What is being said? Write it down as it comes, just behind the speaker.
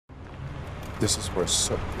This is where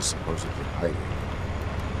Sook is supposedly hiding.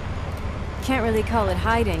 Can't really call it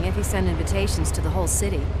hiding if he sent invitations to the whole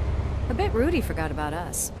city. A bit rude he forgot about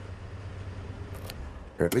us.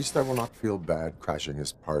 At least I will not feel bad crashing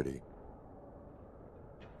his party.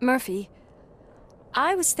 Murphy,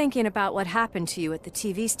 I was thinking about what happened to you at the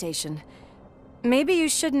TV station. Maybe you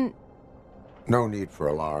shouldn't... No need for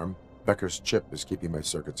alarm. Becker's chip is keeping my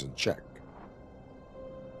circuits in check.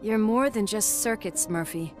 You're more than just circuits,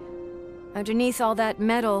 Murphy. Underneath all that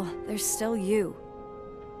metal, there's still you.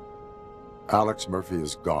 Alex Murphy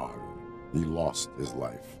is gone. He lost his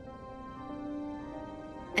life.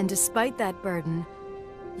 And despite that burden,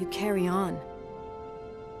 you carry on.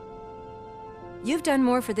 You've done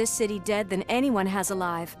more for this city dead than anyone has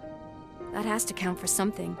alive. That has to count for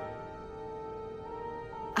something.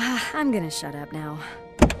 I'm gonna shut up now.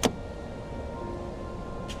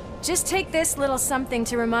 Just take this little something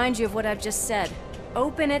to remind you of what I've just said.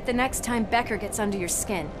 Open it the next time Becker gets under your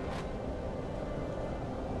skin.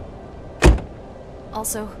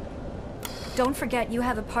 Also, don't forget you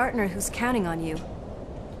have a partner who's counting on you.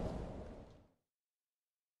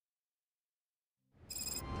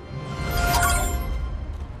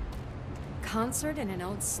 Concert in an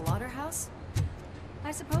old slaughterhouse?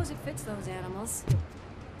 I suppose it fits those animals.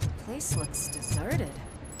 Place looks deserted.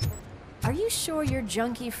 Are you sure your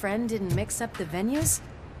junkie friend didn't mix up the venues?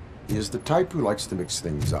 He is the type who likes to mix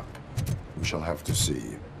things up. We shall have to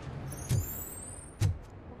see.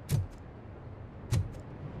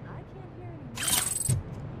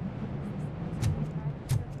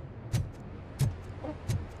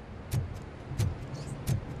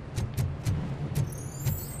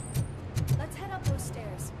 Let's head up those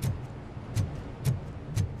stairs.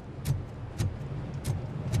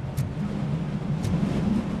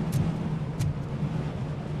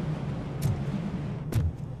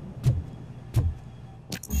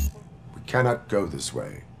 Cannot go this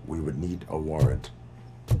way. We would need a warrant.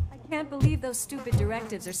 I can't believe those stupid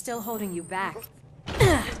directives are still holding you back.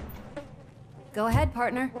 Go ahead,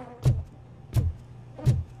 partner.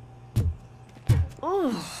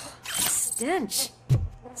 Oh, stench.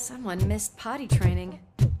 Someone missed potty training.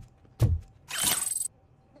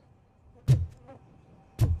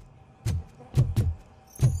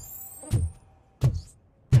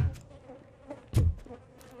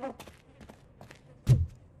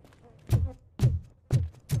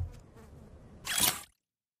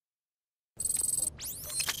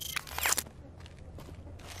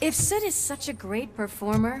 If Sid is such a great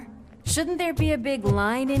performer, shouldn't there be a big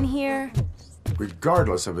line in here?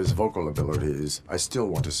 Regardless of his vocal abilities, I still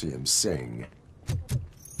want to see him sing.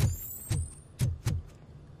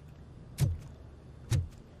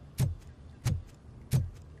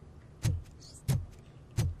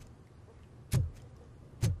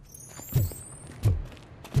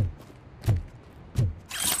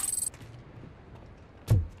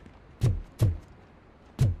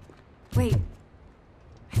 Wait.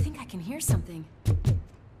 I can hear something.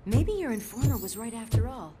 Maybe your informer was right after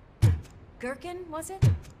all. Gherkin, was it?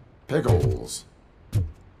 Pickles.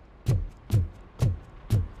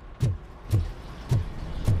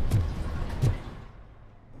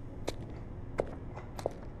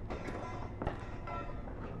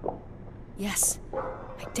 Yes.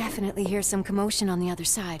 I definitely hear some commotion on the other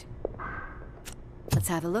side. Let's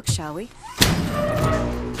have a look, shall we?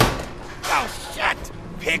 Oh, shit!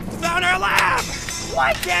 Pigs found our lab!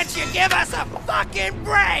 Why can't you give us a fucking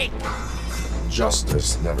break?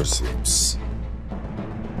 Justice never sleeps.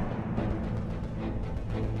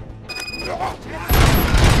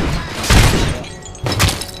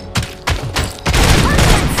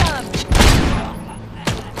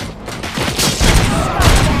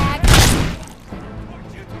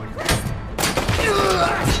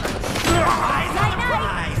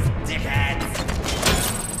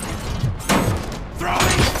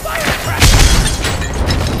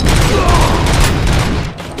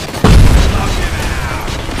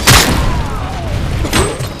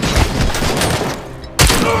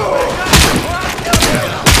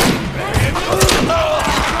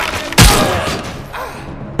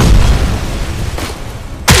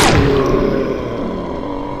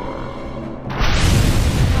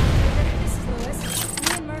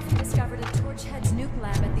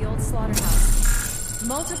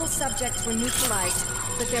 Multiple subjects were neutralized,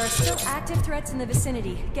 but there are still active threats in the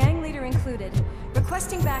vicinity, gang leader included.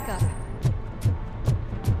 Requesting backup.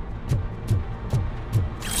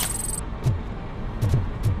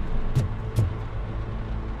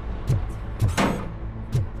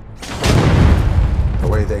 The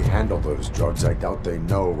way they handle those drugs, I doubt they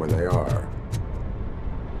know where they are.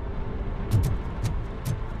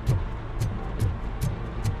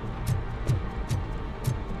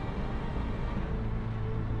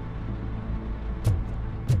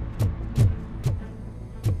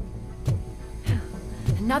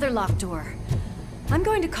 Another locked door. I'm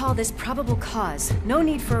going to call this probable cause. No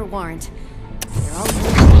need for a warrant. They're all... Burn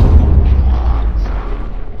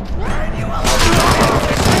you alive!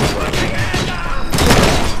 Put your hand up!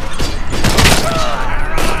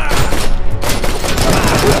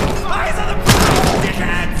 Eyes on the prize,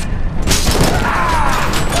 dickheads!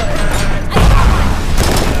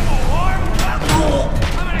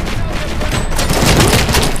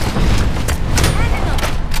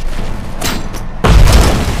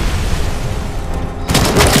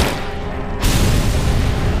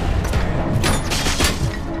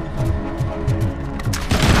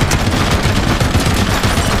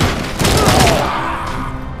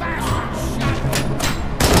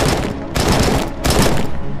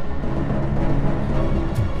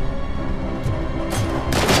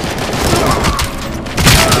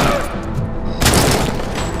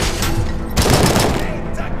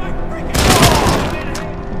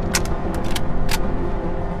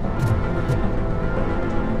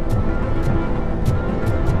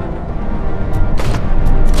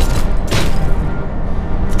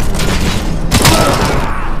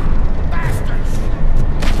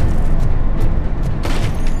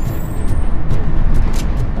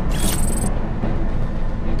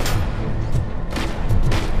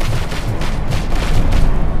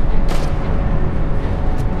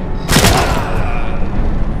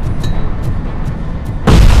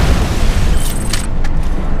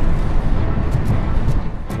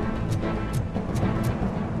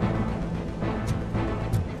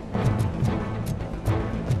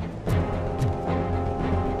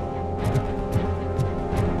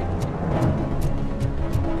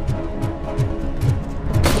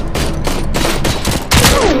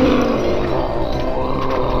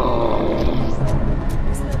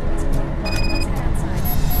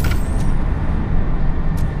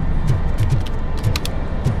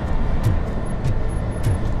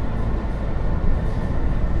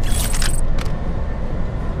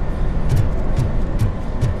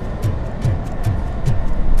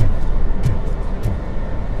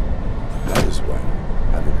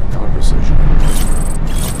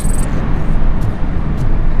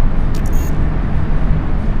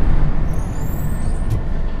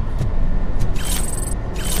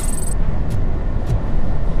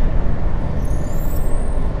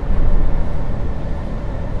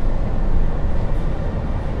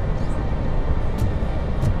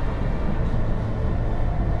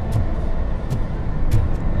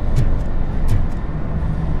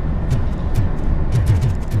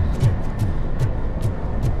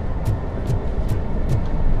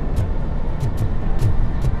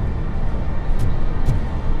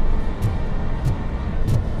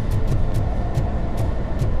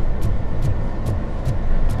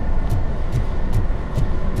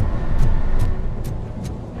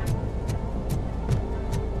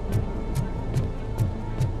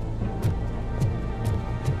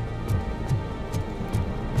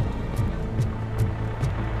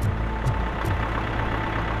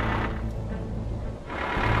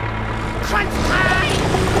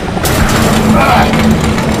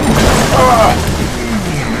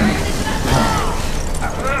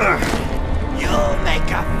 You'll make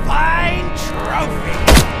a fine trophy.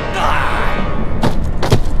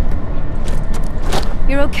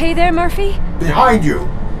 You're okay there, Murphy? Behind you!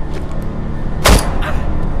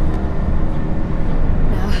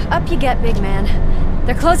 Now, up you get, big man.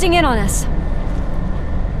 They're closing in on us.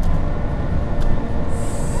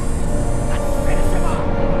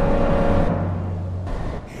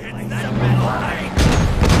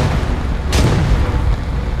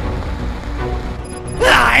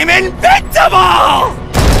 I'm invincible!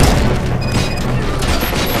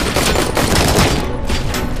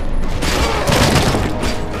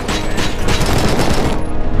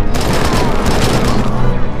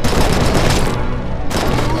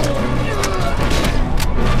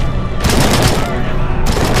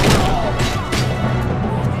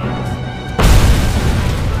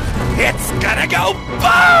 It's gonna go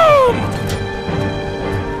boom!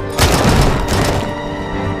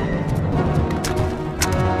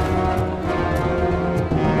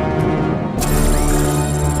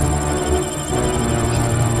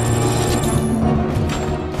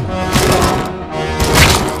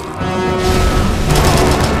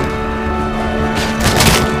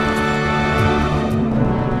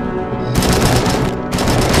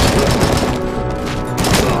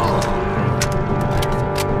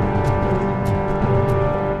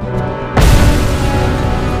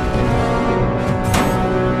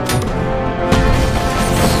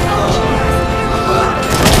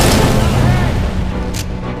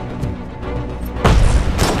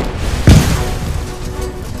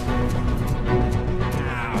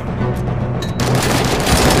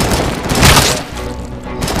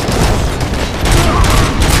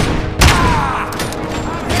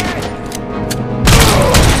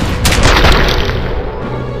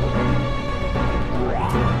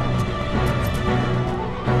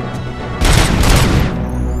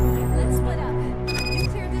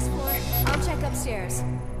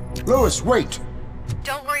 Lewis, wait!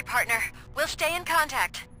 Don't worry, partner. We'll stay in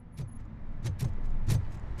contact.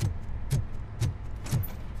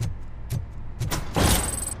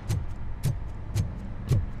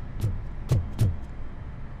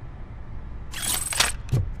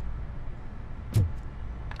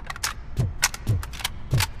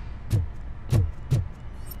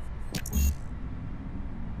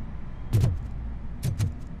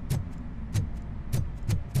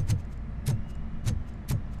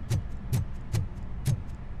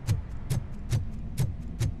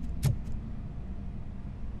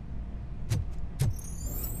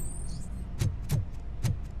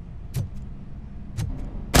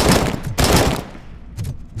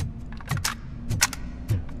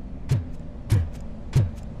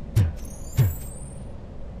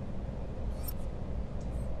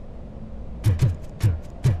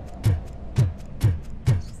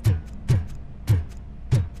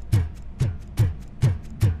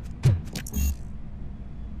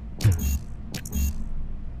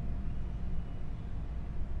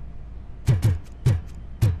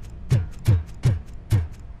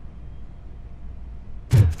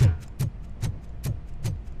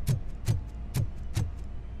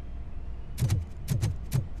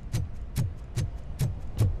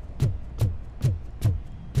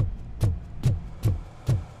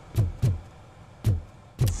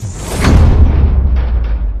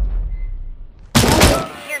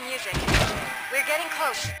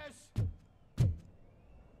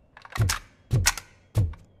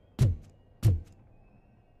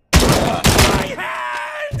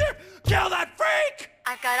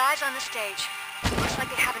 On the stage. Looks like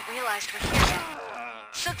they haven't realized we're here yet.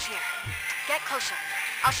 Sook's here. Get closer.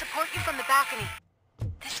 I'll support you from the balcony.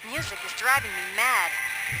 This music is driving me mad.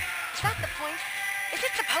 Is that the point? Is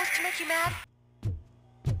it supposed to make you mad?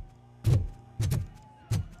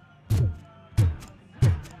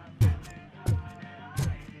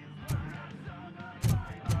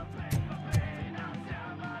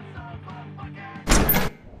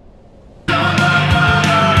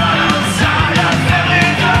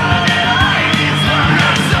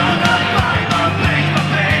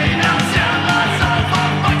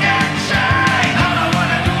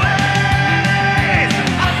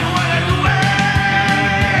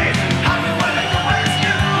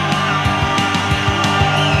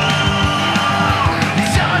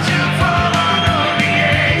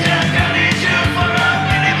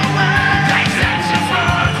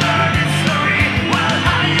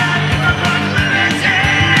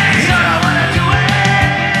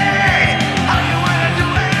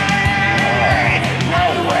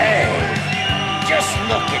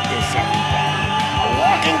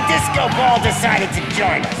 Decided to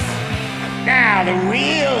join us. Now the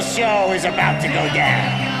real show is about to go down.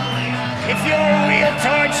 If you're a real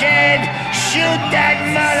torchhead, shoot that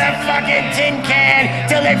motherfucking tin can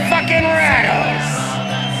till it fucking rattles.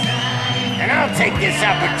 And I'll take this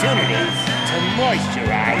opportunity to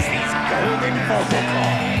moisturize these golden vocal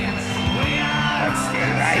cords. But stay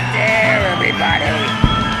right there,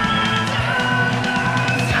 everybody.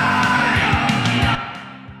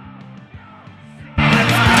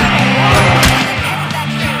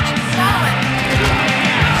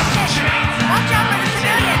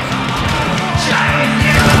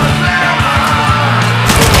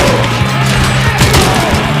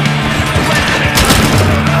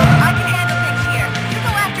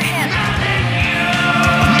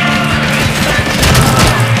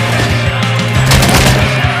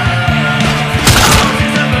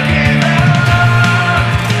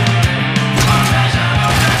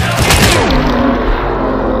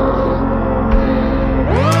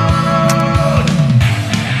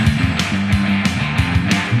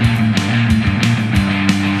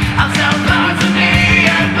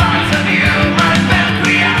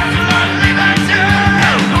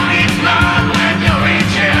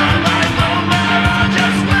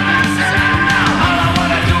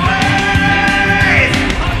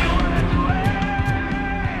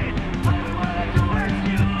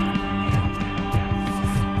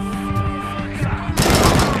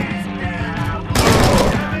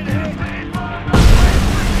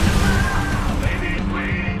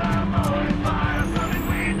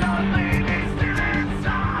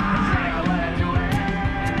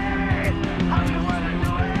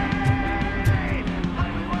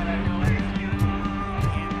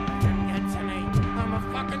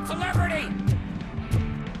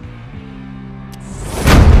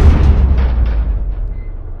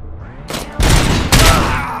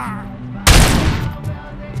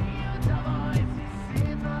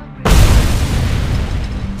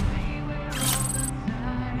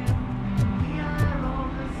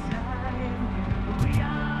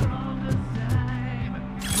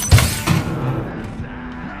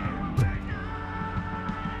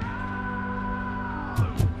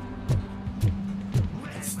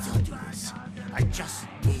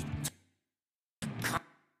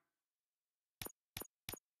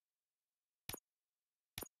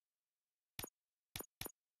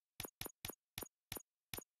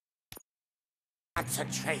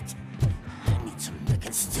 concentrate. I need some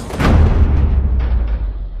liquor still.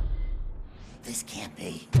 This can't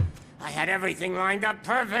be. I had everything lined up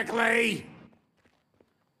perfectly.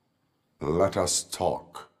 Let us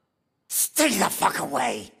talk. Stay the fuck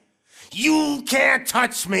away. You can't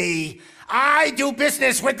touch me. I do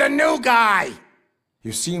business with the new guy.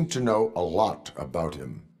 You seem to know a lot about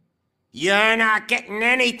him. You're not getting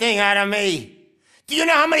anything out of me. Do you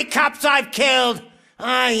know how many cops I've killed?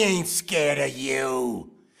 I ain't scared of you.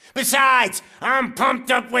 Besides, I'm pumped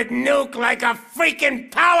up with nuke like a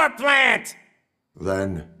freaking power plant.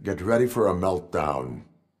 Then get ready for a meltdown.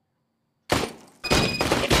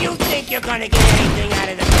 If you think you're gonna get anything out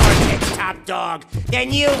of the Cortex, top dog,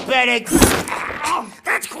 then you better... Oh,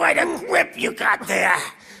 that's quite a grip you got there.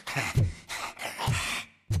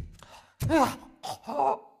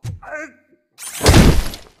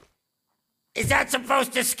 Is that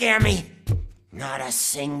supposed to scare me? Not a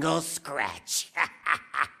single scratch.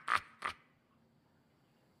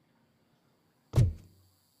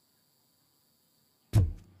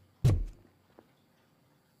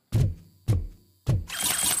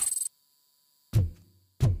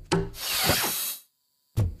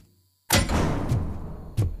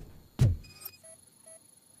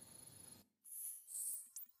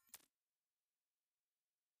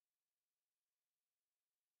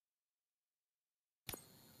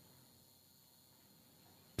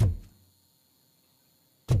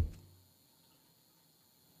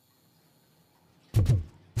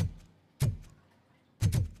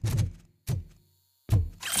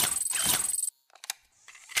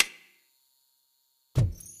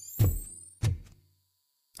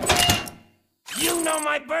 You know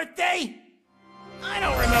my birthday? I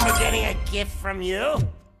don't remember getting a gift from you.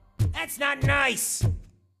 That's not nice.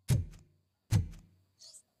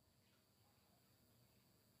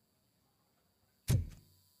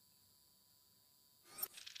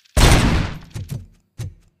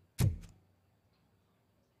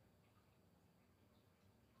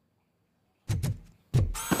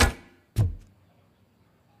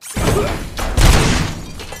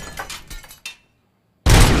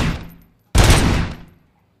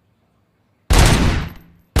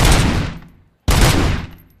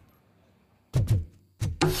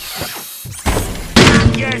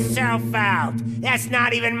 Yourself out. That's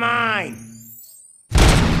not even mine.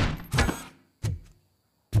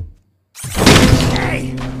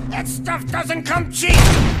 Hey, that stuff doesn't come cheap.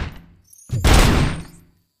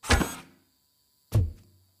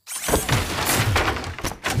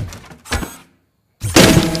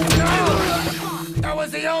 No! That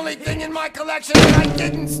was the only thing in my collection that I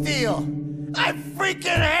didn't steal. I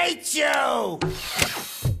freaking hate you!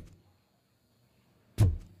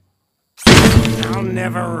 I'll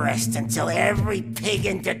never rest until every pig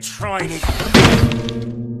in Detroit is...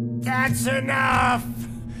 That's enough!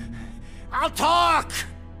 I'll talk!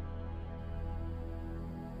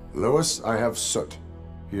 Lewis, I have Soot.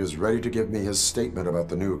 He is ready to give me his statement about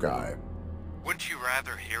the new guy. Wouldn't you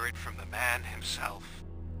rather hear it from the man himself?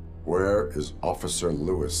 Where is Officer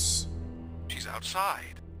Lewis? She's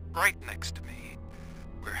outside, right next to me.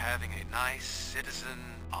 We're having a nice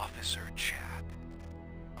citizen-officer chat.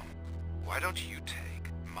 Why don't you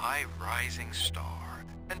take my rising star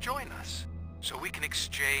and join us, so we can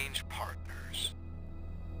exchange partners?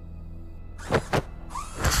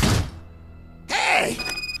 Hey!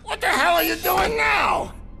 What the hell are you doing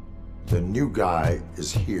now? The new guy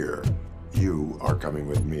is here. You are coming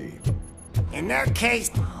with me. In that case,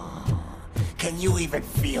 can you even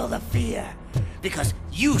feel the fear? Because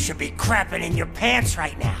you should be crapping in your pants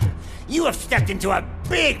right now. You have stepped into a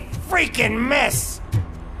big freaking mess.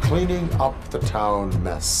 Cleaning up the town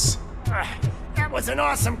mess. That was an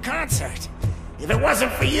awesome concert. If it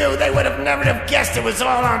wasn't for you, they would have never have guessed it was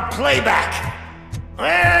all on playback.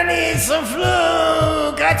 I need some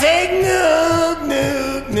fluke. I take nuke,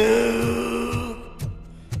 nuke, nuke.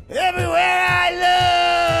 Everywhere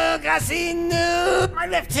I look, I see nuke. My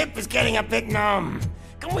left hip is getting a bit numb.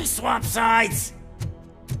 Can we swap sides?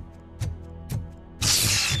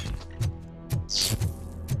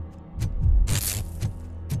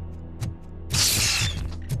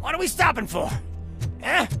 What are we stopping for?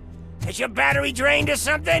 Huh? Is your battery drained or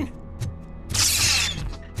something?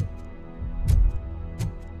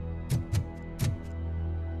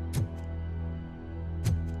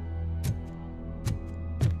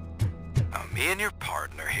 Now, me and your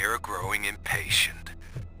partner here are growing impatient.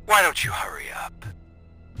 Why don't you hurry up?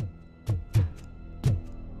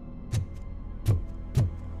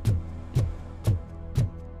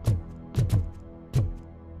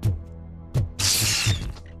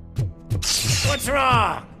 What's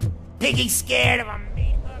wrong? Piggy scared of a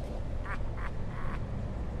mean look?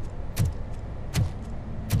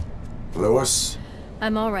 Lewis,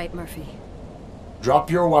 I'm all right, Murphy.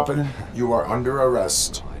 drop your weapon. You are under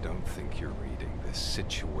arrest. I don't think you're reading this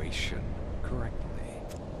situation correctly.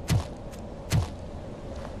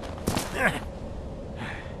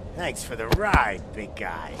 Thanks for the ride, big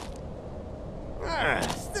guy.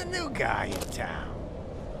 It's the new guy in town.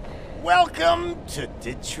 Welcome to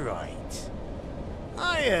Detroit.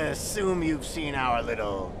 I assume you've seen our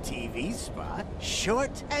little TV spot.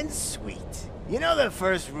 Short and sweet. You know the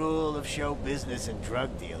first rule of show business and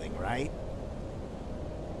drug dealing, right?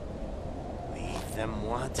 Leave them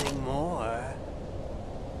wanting more.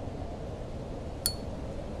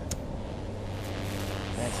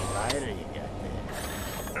 That's a rider you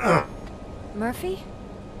got there. Murphy?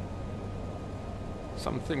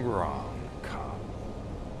 Something wrong, cop.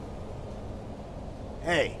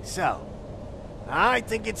 Hey, so, I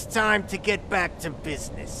think it's time to get back to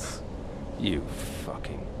business. You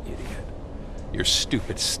fucking idiot. Your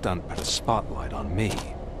stupid stunt put a spotlight on me.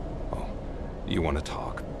 Oh, you want to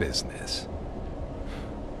talk business?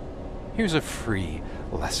 Here's a free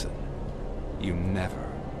lesson. You never,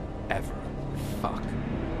 ever fuck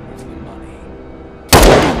with the money.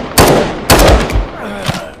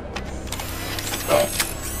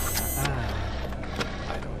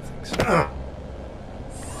 I don't think so.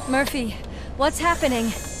 Murphy, what's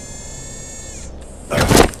happening?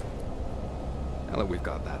 Now that we've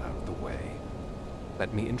got that out of the way,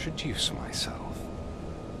 let me introduce myself.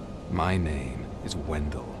 My name is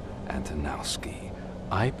Wendell Antonowski.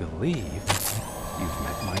 I believe you've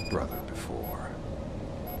met my brother before.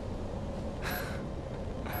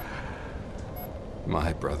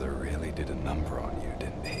 My brother really did a number on you,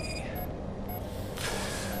 didn't he?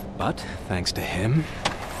 But thanks to him,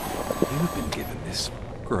 you've been given this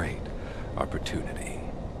great opportunity.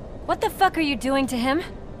 What the fuck are you doing to him?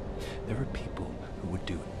 There are people who would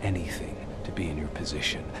do anything to be in your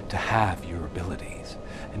position, to have your abilities,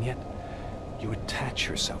 and yet you attach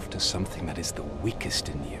yourself to something that is the weakest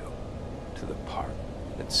in you, to the part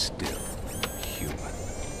that's still human.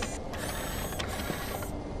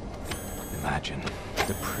 Imagine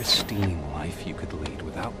the pristine life you could lead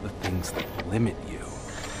without the things that limit you.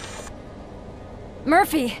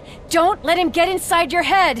 Murphy, don't let him get inside your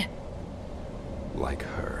head! Like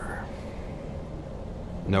her.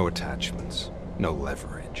 No attachments, no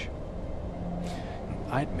leverage.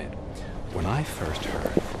 I admit, when I first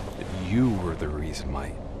heard that you were the reason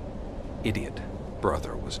my idiot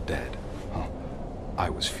brother was dead, I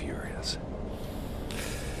was furious.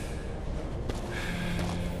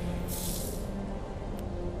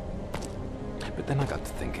 But then I got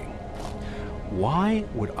to thinking, why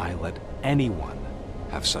would I let anyone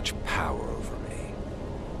have such power over me?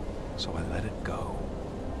 So I let it go.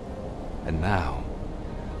 And now,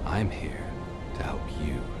 I'm here to help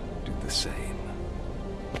you do the same.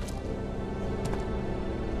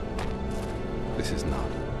 This is not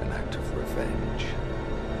an act of revenge.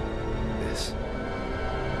 This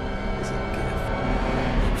is a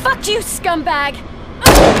gift. Fuck you, scumbag!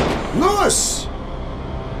 Lewis!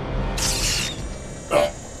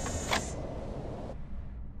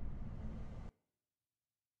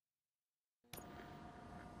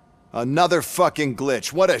 Another fucking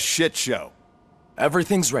glitch. What a shit show.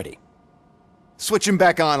 Everything's ready. Switch him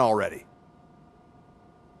back on already.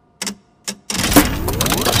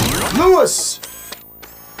 Lewis!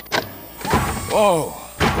 Whoa,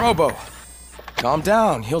 Robo. Calm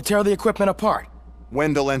down. He'll tear the equipment apart.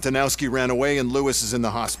 Wendell Antonowski ran away and Lewis is in the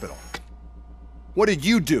hospital. What did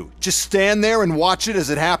you do? Just stand there and watch it as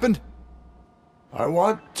it happened? I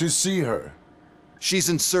want to see her. She's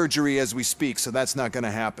in surgery as we speak, so that's not gonna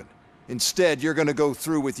happen. Instead, you're gonna go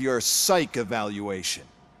through with your psych evaluation.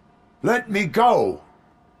 Let me go!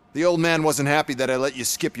 The old man wasn't happy that I let you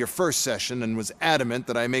skip your first session and was adamant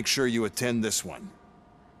that I make sure you attend this one.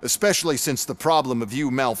 Especially since the problem of you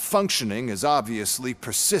malfunctioning is obviously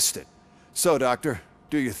persistent. So, Doctor,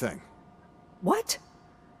 do your thing. What?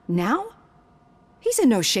 Now? He's in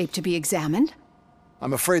no shape to be examined.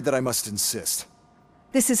 I'm afraid that I must insist.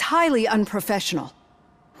 This is highly unprofessional.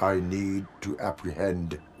 I need to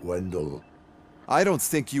apprehend Wendell. I don't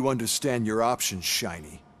think you understand your options,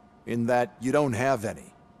 Shiny. In that you don't have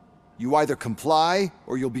any. You either comply,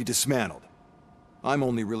 or you'll be dismantled. I'm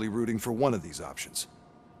only really rooting for one of these options.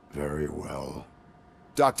 Very well.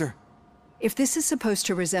 Doctor? If this is supposed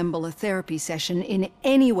to resemble a therapy session in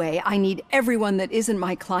any way, I need everyone that isn't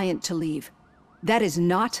my client to leave. That is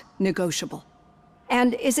not negotiable.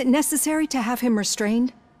 And is it necessary to have him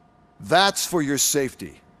restrained? That's for your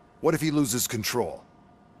safety. What if he loses control?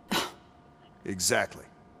 Exactly.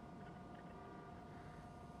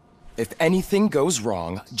 If anything goes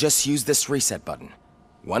wrong, just use this reset button.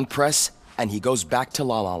 One press, and he goes back to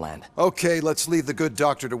La La Land. Okay, let's leave the good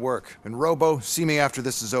doctor to work. And Robo, see me after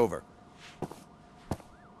this is over.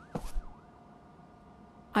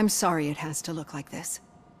 I'm sorry it has to look like this.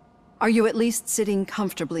 Are you at least sitting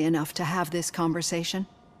comfortably enough to have this conversation?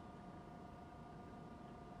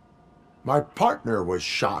 My partner was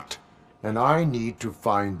shot, and I need to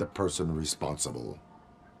find the person responsible.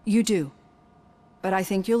 You do. But I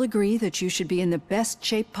think you'll agree that you should be in the best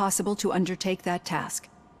shape possible to undertake that task.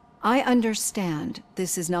 I understand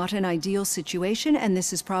this is not an ideal situation, and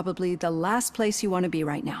this is probably the last place you want to be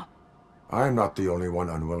right now. I'm not the only one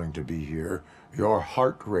unwilling to be here. Your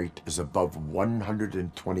heart rate is above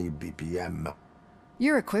 120 BPM.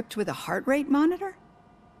 You're equipped with a heart rate monitor?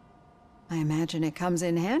 I imagine it comes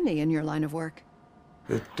in handy in your line of work.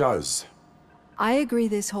 It does. I agree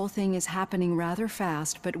this whole thing is happening rather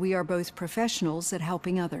fast, but we are both professionals at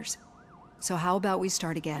helping others. So how about we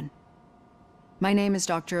start again? My name is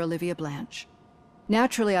Dr. Olivia Blanche.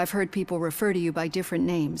 Naturally, I've heard people refer to you by different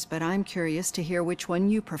names, but I'm curious to hear which one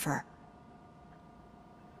you prefer.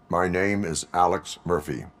 My name is Alex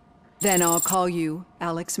Murphy. Then I'll call you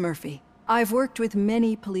Alex Murphy. I've worked with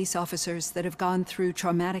many police officers that have gone through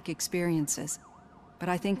traumatic experiences, but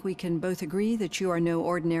I think we can both agree that you are no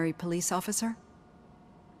ordinary police officer.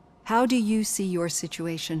 How do you see your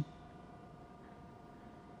situation?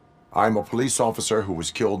 I'm a police officer who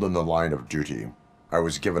was killed in the line of duty. I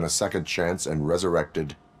was given a second chance and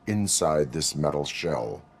resurrected inside this metal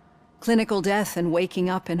shell. Clinical death and waking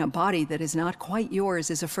up in a body that is not quite yours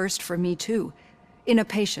is a first for me too. In a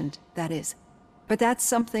patient, that is. But that's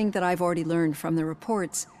something that I've already learned from the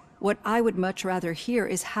reports. What I would much rather hear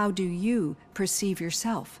is how do you perceive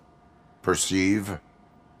yourself? Perceive?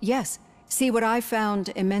 Yes. See, what I found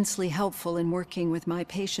immensely helpful in working with my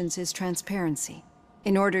patients is transparency.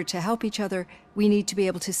 In order to help each other, we need to be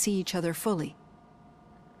able to see each other fully.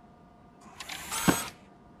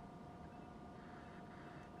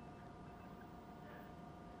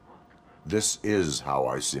 This is how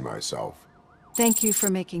I see myself. Thank you for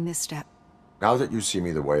making this step. Now that you see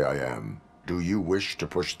me the way I am, do you wish to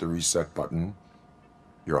push the reset button?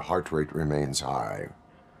 Your heart rate remains high.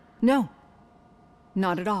 No.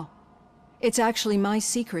 Not at all. It's actually my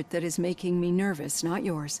secret that is making me nervous, not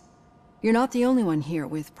yours. You're not the only one here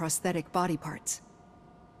with prosthetic body parts.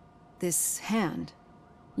 This hand,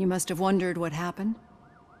 you must have wondered what happened.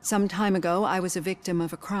 Some time ago, I was a victim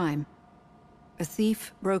of a crime. A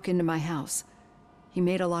thief broke into my house. He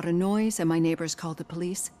made a lot of noise and my neighbors called the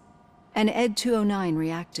police. And Ed 209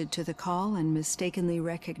 reacted to the call and mistakenly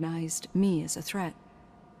recognized me as a threat.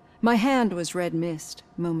 My hand was red mist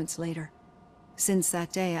moments later. Since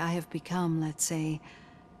that day, I have become, let's say,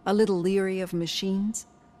 a little leery of machines.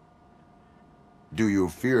 Do you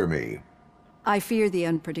fear me? I fear the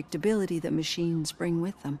unpredictability that machines bring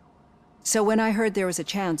with them. So when I heard there was a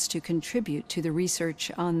chance to contribute to the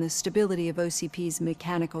research on the stability of OCP's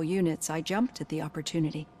mechanical units, I jumped at the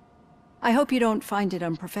opportunity. I hope you don't find it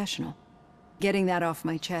unprofessional. Getting that off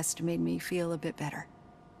my chest made me feel a bit better.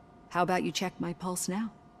 How about you check my pulse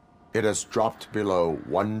now? It has dropped below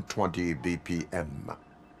 120 BPM.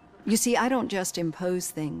 You see, I don't just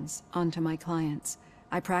impose things onto my clients.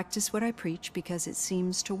 I practice what I preach because it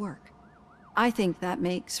seems to work. I think that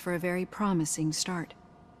makes for a very promising start.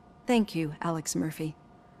 Thank you, Alex Murphy.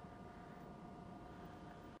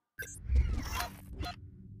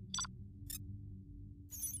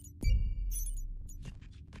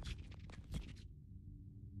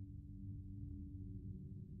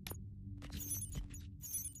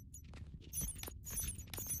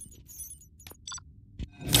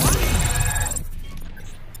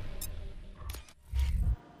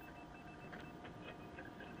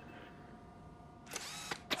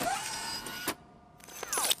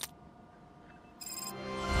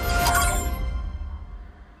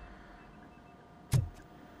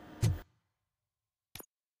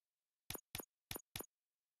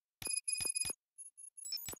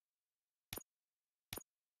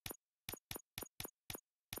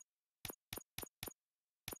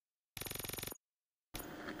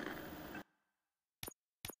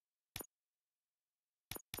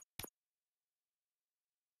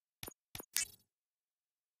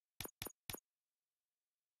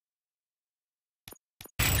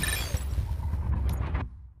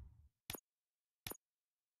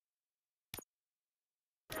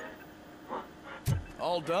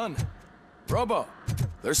 All done. Robo,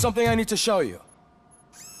 there's something I need to show you.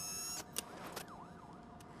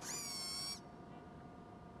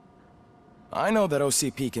 I know that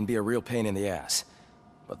OCP can be a real pain in the ass,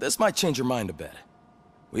 but this might change your mind a bit.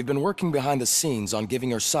 We've been working behind the scenes on giving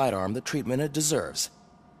her sidearm the treatment it deserves.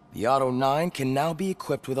 The Auto 9 can now be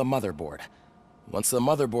equipped with a motherboard. Once the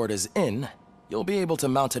motherboard is in, you'll be able to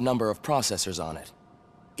mount a number of processors on it.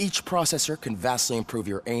 Each processor can vastly improve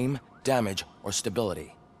your aim, damage, or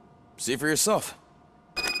stability. See for yourself.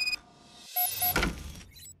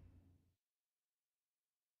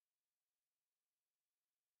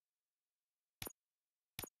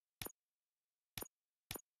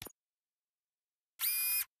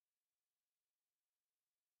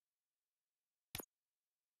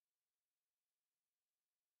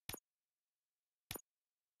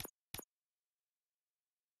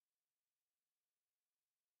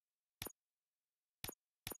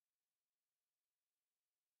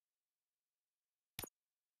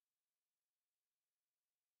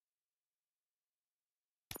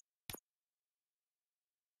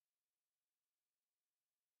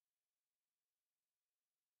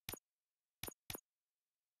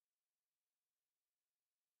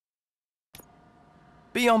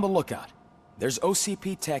 Be on the lookout. There's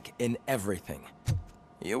OCP tech in everything.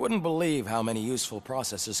 You wouldn't believe how many useful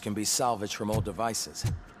processors can be salvaged from old devices.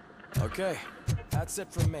 Okay, that's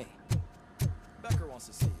it from me. Becker wants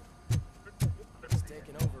to see you. He's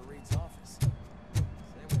taking over Reed's office. Say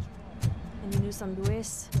what you want. Any news on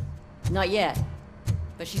Luis? Not yet,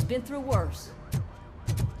 but she's been through worse.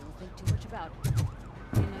 Don't think too much about it.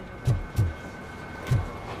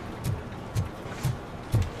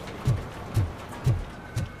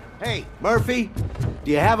 Hey, Murphy,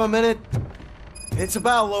 do you have a minute? It's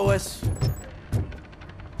about Louis.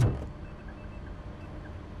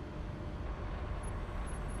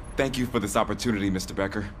 Thank you for this opportunity, Mr.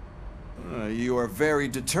 Becker. You are very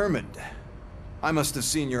determined. I must have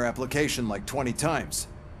seen your application like 20 times.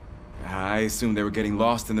 I assumed they were getting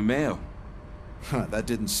lost in the mail. That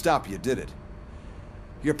didn't stop you, did it?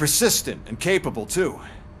 You're persistent and capable, too.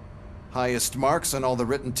 Highest marks on all the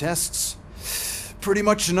written tests. Pretty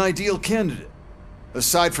much an ideal candidate.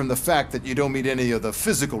 Aside from the fact that you don't meet any of the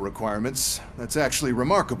physical requirements, that's actually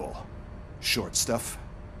remarkable. Short stuff.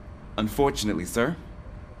 Unfortunately, sir.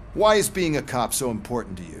 Why is being a cop so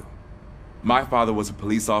important to you? My father was a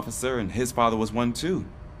police officer, and his father was one too.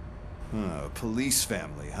 A police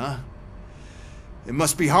family, huh? It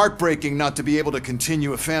must be heartbreaking not to be able to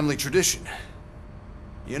continue a family tradition.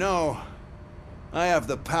 You know, I have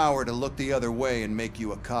the power to look the other way and make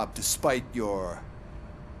you a cop despite your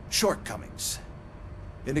shortcomings.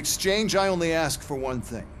 In exchange, I only ask for one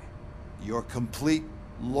thing. Your complete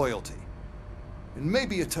loyalty. And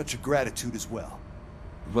maybe a touch of gratitude as well.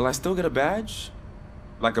 Will I still get a badge?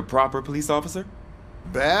 Like a proper police officer?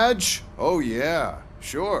 Badge? Oh yeah,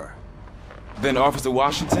 sure. Then Officer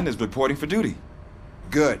Washington is reporting for duty.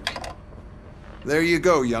 Good. There you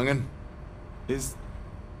go, young'un. Is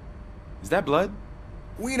that blood?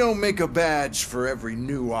 We don't make a badge for every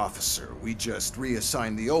new officer. We just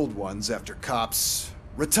reassign the old ones after cops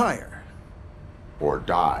retire. Or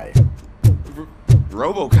die.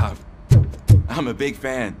 RoboCop. I'm a big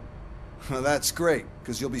fan. That's great,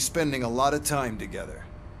 because you'll be spending a lot of time together.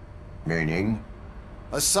 Meaning?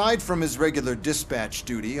 Aside from his regular dispatch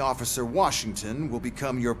duty, Officer Washington will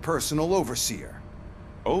become your personal overseer.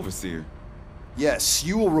 Overseer? Yes,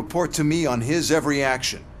 you will report to me on his every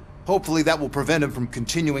action. Hopefully that will prevent him from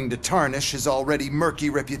continuing to tarnish his already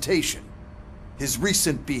murky reputation. His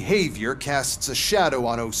recent behavior casts a shadow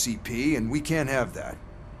on OCP, and we can't have that.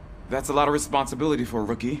 That's a lot of responsibility for a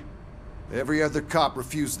rookie. Every other cop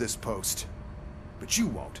refused this post. But you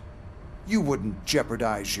won't. You wouldn't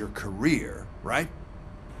jeopardize your career, right?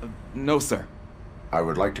 No, sir. I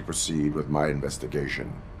would like to proceed with my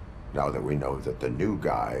investigation, now that we know that the new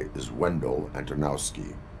guy is Wendell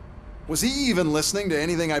Antonowski. Was he even listening to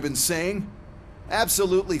anything I've been saying?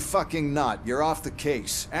 Absolutely fucking not. You're off the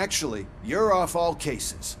case. Actually, you're off all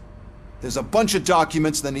cases. There's a bunch of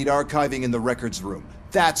documents that need archiving in the records room.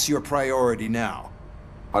 That's your priority now.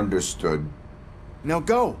 Understood. Now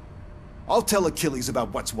go. I'll tell Achilles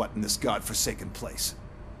about what's what in this godforsaken place.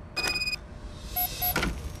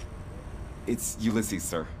 It's Ulysses,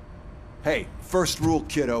 sir. Hey, first rule,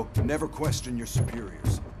 kiddo. Never question your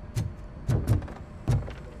superiors.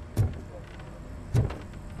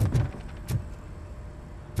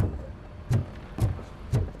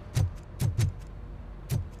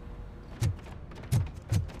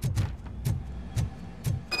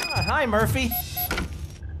 Hi, Murphy.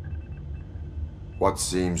 What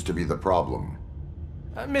seems to be the problem?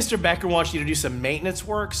 Mr. Becker wants you to do some maintenance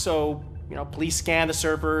work, so, please scan the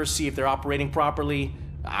servers, see if they're operating properly.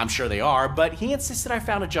 I'm sure they are, but he insisted I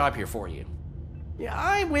found a job here for you. Yeah,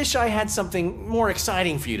 I wish I had something more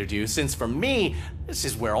exciting for you to do, since for me, this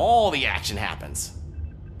is where all the action happens.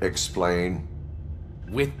 Explain.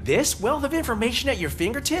 With this wealth of information at your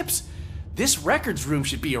fingertips, this records room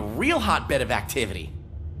should be a real hotbed of activity.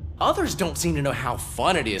 Others don't seem to know how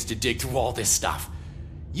fun it is to dig through all this stuff.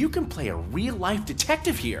 You can play a real-life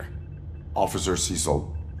detective here. Officer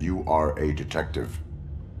Cecil, you are a detective.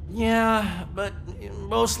 Yeah, but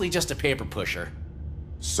mostly just a paper pusher.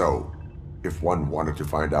 So, if one wanted to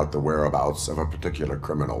find out the whereabouts of a particular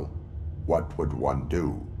criminal, what would one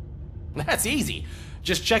do? That's easy.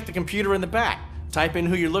 Just check the computer in the back, type in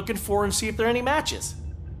who you're looking for, and see if there are any matches.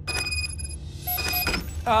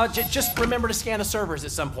 Just remember to scan the servers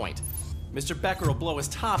at some point. Mr. Becker will blow his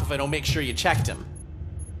top if I don't make sure you checked him.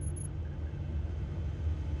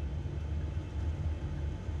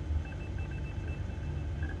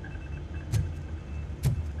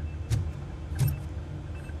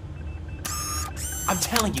 I'm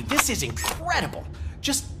telling you, this is incredible.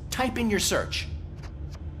 Just type in your search.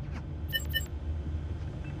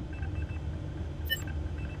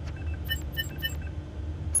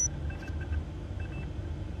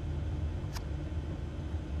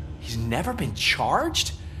 He's never been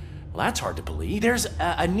charged? Well, that's hard to believe. There's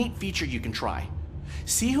a neat feature you can try.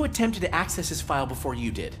 See who attempted to access his file before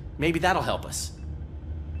you did. Maybe that'll help us.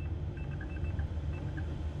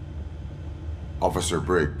 Officer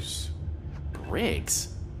Briggs. Briggs?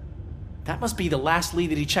 That must be the last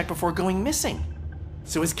lead that he checked before going missing.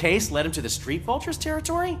 So his case led him to the Street Vultures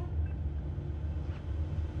territory?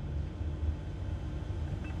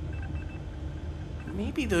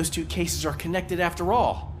 Maybe those two cases are connected after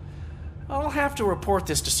all. I'll have to report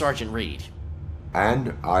this to Sergeant Reed.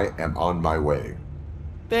 And I am on my way.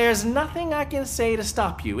 There's nothing I can say to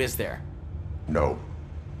stop you, is there? No.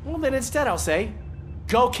 Well, then instead I'll say,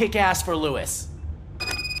 go kick ass for Lewis.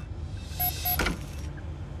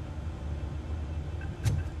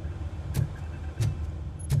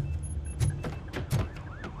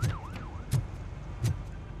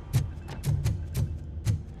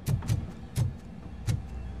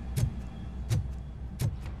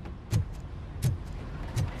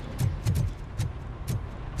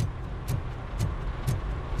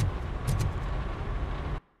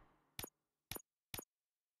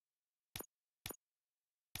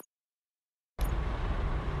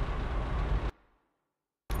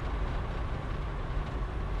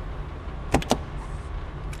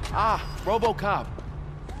 Ah, RoboCop.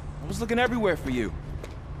 I was looking everywhere for you.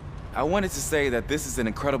 I wanted to say that this is an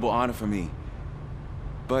incredible honor for me.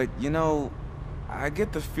 But, you know, I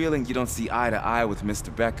get the feeling you don't see eye to eye with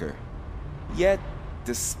Mr. Becker. Yet,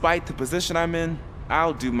 despite the position I'm in,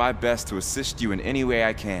 I'll do my best to assist you in any way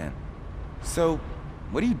I can. So,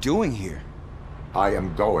 what are you doing here? I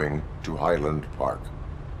am going to Highland Park.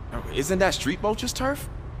 Isn't that Street Vulture's turf?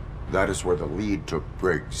 That is where the lead took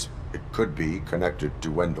Briggs. It could be connected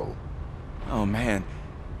to Wendell. Oh, man.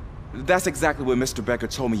 That's exactly what Mr. Becker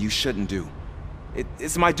told me you shouldn't do.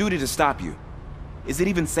 It's my duty to stop you. Is it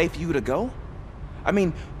even safe for you to go? I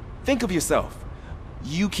mean, think of yourself.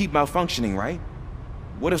 You keep malfunctioning, right?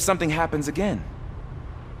 What if something happens again?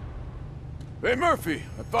 Hey, Murphy,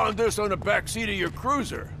 I found this on the back seat of your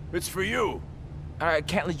cruiser. It's for you. I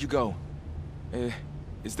can't let you go.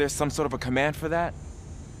 Is there some sort of a command for that?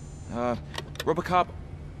 RoboCop,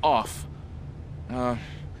 off.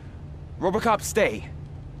 RoboCop, stay.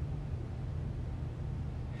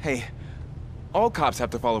 Hey, all cops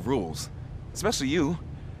have to follow rules. Especially you.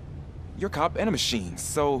 You're a cop and a machine,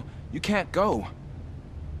 so you can't go.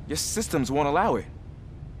 Your systems won't allow it.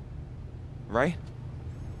 Right?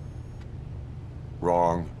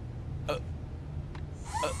 Wrong.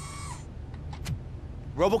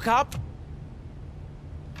 RoboCop?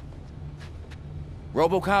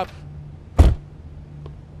 RoboCop?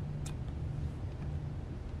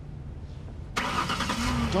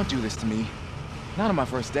 Don't do this to me. Not on my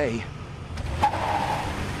first day.